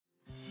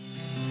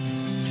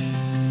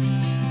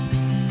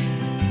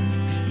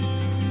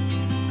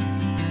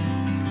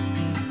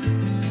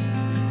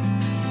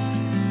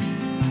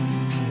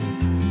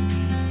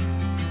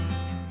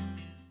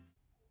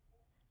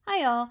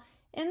Hi all!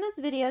 In this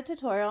video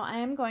tutorial I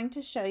am going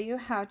to show you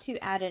how to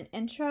add an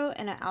intro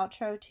and an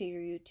outro to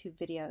your YouTube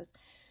videos.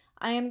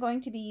 I am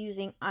going to be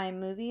using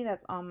iMovie,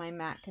 that's on my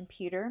Mac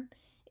computer.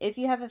 If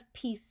you have a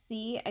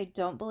PC, I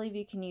don't believe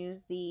you can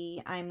use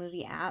the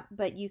iMovie app,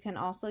 but you can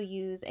also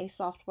use a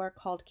software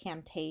called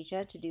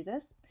Camtasia to do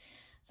this.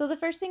 So the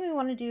first thing we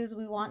want to do is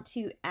we want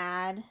to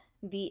add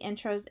the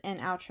intros and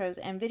outros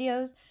and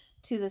videos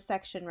to the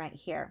section right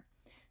here.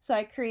 So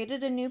I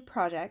created a new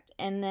project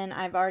and then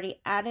I've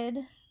already added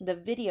the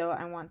video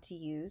I want to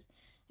use,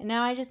 and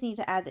now I just need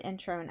to add the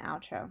intro and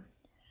outro.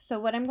 So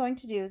what I'm going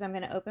to do is I'm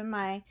going to open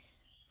my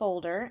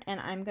folder and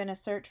I'm going to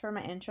search for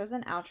my intros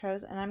and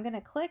outros, and I'm going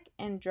to click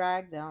and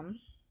drag them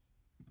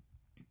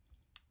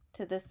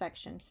to this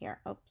section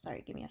here. Oh,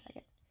 sorry, give me a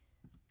second.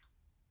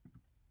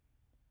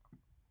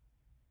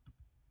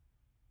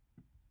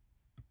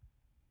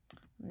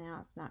 Now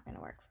it's not going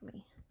to work for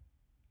me.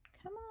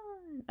 Come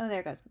on. Oh, there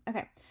it goes.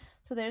 Okay,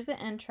 so there's the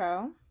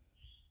intro.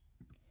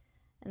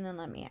 And then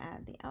let me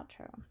add the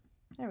outro.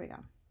 There we go.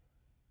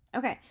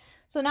 Okay,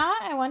 so now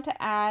I want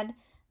to add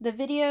the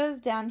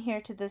videos down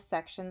here to this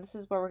section. This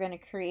is where we're going to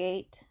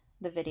create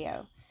the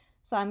video.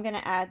 So I'm going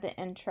to add the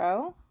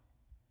intro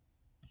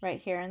right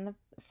here in the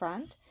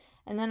front.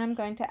 And then I'm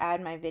going to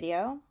add my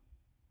video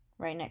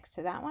right next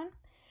to that one.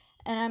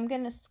 And I'm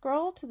going to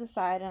scroll to the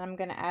side and I'm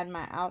going to add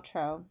my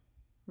outro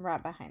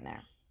right behind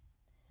there.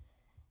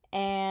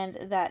 And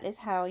that is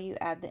how you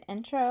add the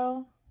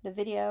intro, the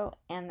video,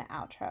 and the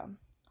outro.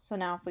 So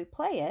now if we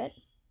play it,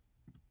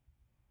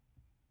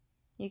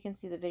 you can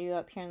see the video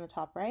up here in the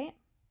top right.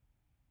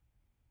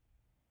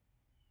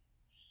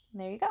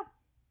 There you go.